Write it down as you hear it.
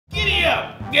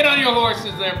up! Get on your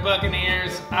horses there,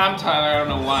 Buccaneers. I'm Tyler, I don't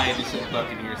know why I just said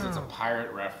Buccaneers, it's a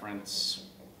pirate reference.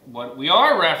 What we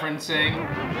are referencing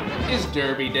is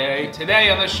Derby Day. Today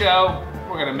on the show,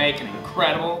 we're gonna make an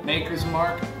incredible Maker's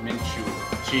Mark Mint Julep.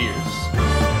 Cheers.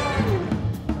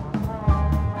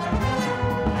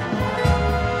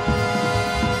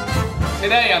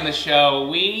 Today on the show,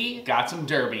 we got some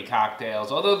Derby cocktails.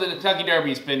 Although the Kentucky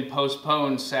Derby's been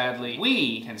postponed, sadly,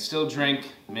 we can still drink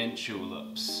mint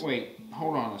juleps. Wait,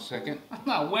 hold on a second. I'm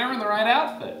not wearing the right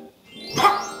outfit.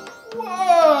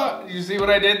 Whoa! Did you see what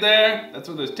I did there? That's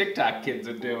what those TikTok kids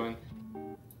are doing.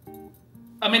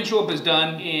 A mint julep is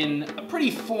done in a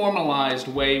pretty formalized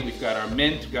way. We've got our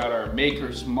mint, we've got our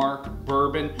Maker's Mark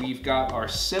bourbon, we've got our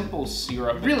simple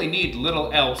syrup. We really need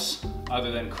little else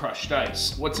other than crushed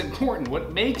ice. What's important,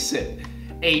 what makes it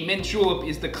a mint julep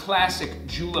is the classic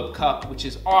julep cup, which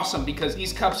is awesome because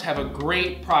these cups have a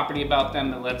great property about them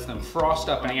that lets them frost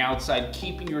up on the outside,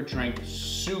 keeping your drink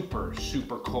super,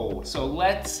 super cold. So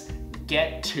let's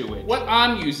get to it. What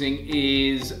I'm using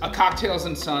is a Cocktails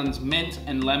 & Sons mint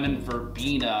and lemon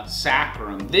verbena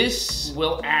saccharine. This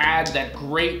will add that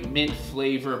great mint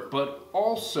flavor, but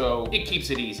also it keeps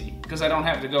it easy because I don't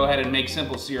have to go ahead and make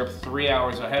simple syrup 3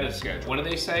 hours ahead of schedule. What do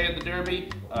they say at the Derby?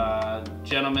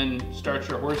 Gentlemen, start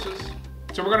your horses.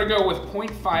 So we're gonna go with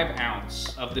 0.5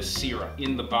 ounce of the syrup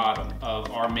in the bottom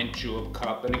of our mint julep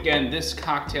cup. And again, this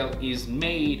cocktail is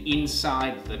made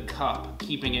inside the cup,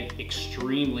 keeping it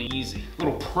extremely easy.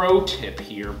 Little pro tip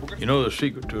here. You know the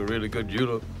secret to a really good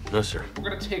julep? No, sir.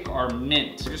 We're gonna take our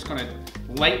mint. We're just gonna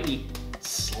lightly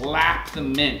slap the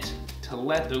mint to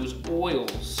let those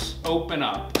oils open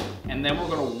up. And then we're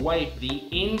gonna wipe the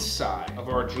inside of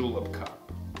our julep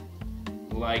cup,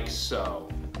 like so.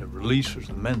 It releases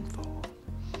the menthol.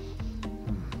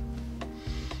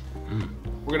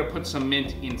 We're gonna put some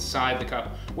mint inside the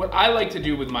cup. What I like to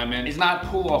do with my mint is not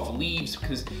pull off leaves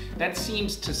because that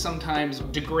seems to sometimes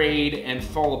degrade and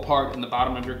fall apart in the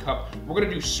bottom of your cup. We're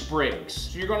gonna do sprigs.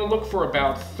 So you're gonna look for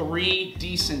about 3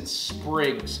 decent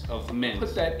sprigs of mint.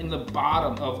 Put that in the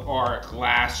bottom of our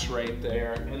glass right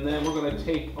there. And then we're gonna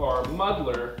take our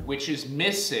muddler, which is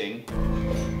missing.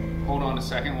 Hold on a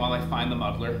second while I find the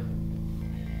muddler.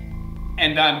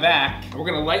 And I'm back. We're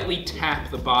gonna lightly tap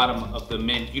the bottom of the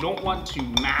mint. You don't want to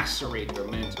macerate the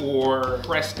mint or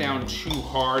press down too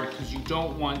hard because you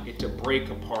don't want it to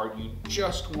break apart. You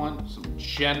just want some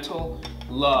gentle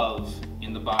love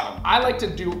in the bottom. I like to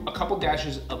do a couple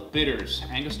dashes of bitters,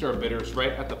 Angostura bitters,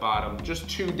 right at the bottom. Just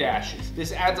 2 dashes.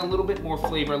 This adds a little bit more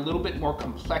flavor, a little bit more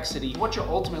complexity. What you're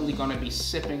ultimately gonna be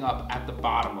sipping up at the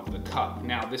bottom of the cup.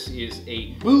 Now, this is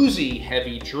a boozy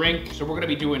heavy drink, so we're gonna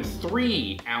be doing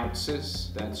 3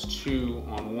 ounces. That's 2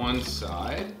 on one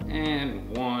side and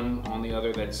 1 on the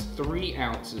other. That's 3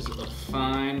 ounces of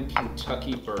fine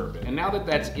Kentucky bourbon. And now that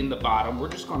that's in the bottom, we're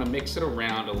just gonna mix it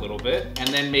around a little bit and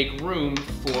then make room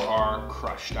for our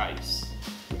crushed ice.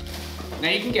 Now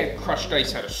you can get crushed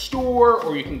ice at a store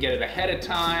or you can get it ahead of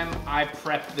time. I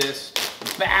prep this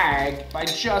bag by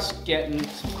just getting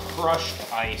some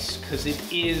crushed ice because it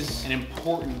is an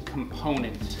important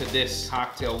component to this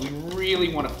cocktail. We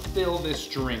really want to fill this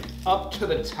drink up to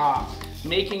the top,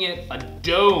 making it a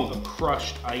dome of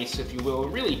crushed ice, if you will.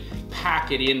 Really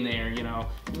pack it in there, you know.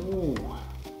 Ooh,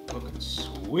 looking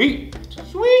sweet.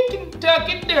 Sweet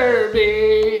Kentucky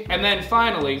Derby. And then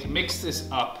finally, mix this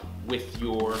up with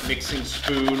your mixing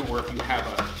spoon, or if you have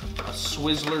a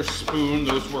Swizzler spoon,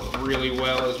 those work really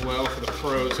well as well for the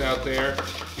pros out there.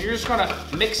 You're just gonna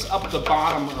mix up the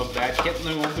bottom of that, getting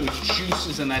all those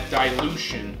juices and that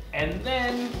dilution, and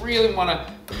then really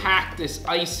wanna pack this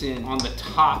ice in on the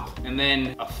top, and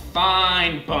then a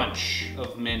fine bunch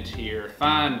of mint here.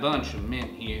 Fine bunch of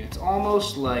mint here. It's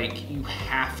almost like you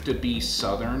have to be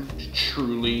Southern to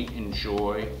truly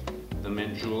enjoy the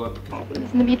mint julep.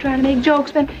 Listen to me trying to make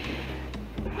jokes, but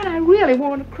I really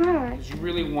want to cry. You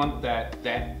really want that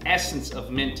essence of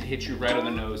mint to hit you right on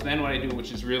the nose. Then what I do,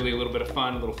 which is really a little bit of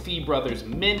fun, a little Fee Brothers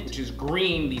mint, which is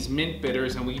green, these mint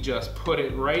bitters, and we just put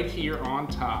it right here on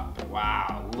top.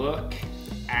 Wow, look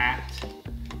at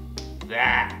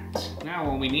that. Now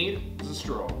all we need is a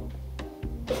straw.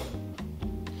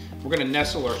 We're gonna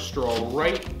nestle our straw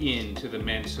right into the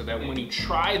mint so that when you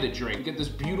try the drink, you get this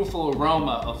beautiful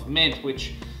aroma of mint,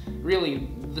 which really,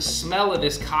 the smell of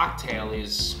this cocktail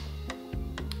is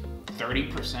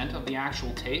 30% of the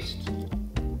actual taste.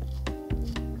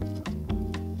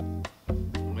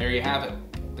 And there you have it,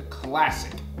 the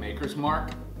classic Maker's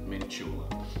Mark Mint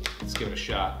Julep. Let's give it a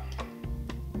shot.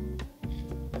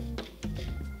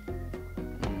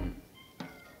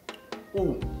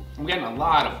 Ooh, I'm getting a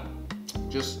lot of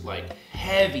just like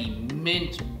heavy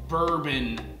mint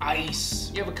bourbon,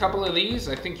 ice. You have a couple of these,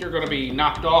 I think you're gonna be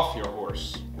knocked off your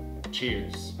horse.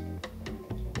 Cheers.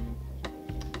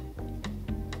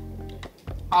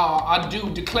 I do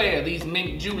declare these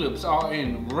mint juleps are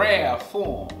in rare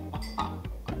form.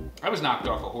 I was knocked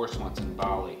off a horse once in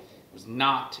Bali. It was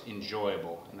not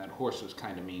enjoyable, and that horse was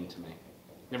kind of mean to me.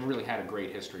 Never really had a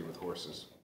great history with horses.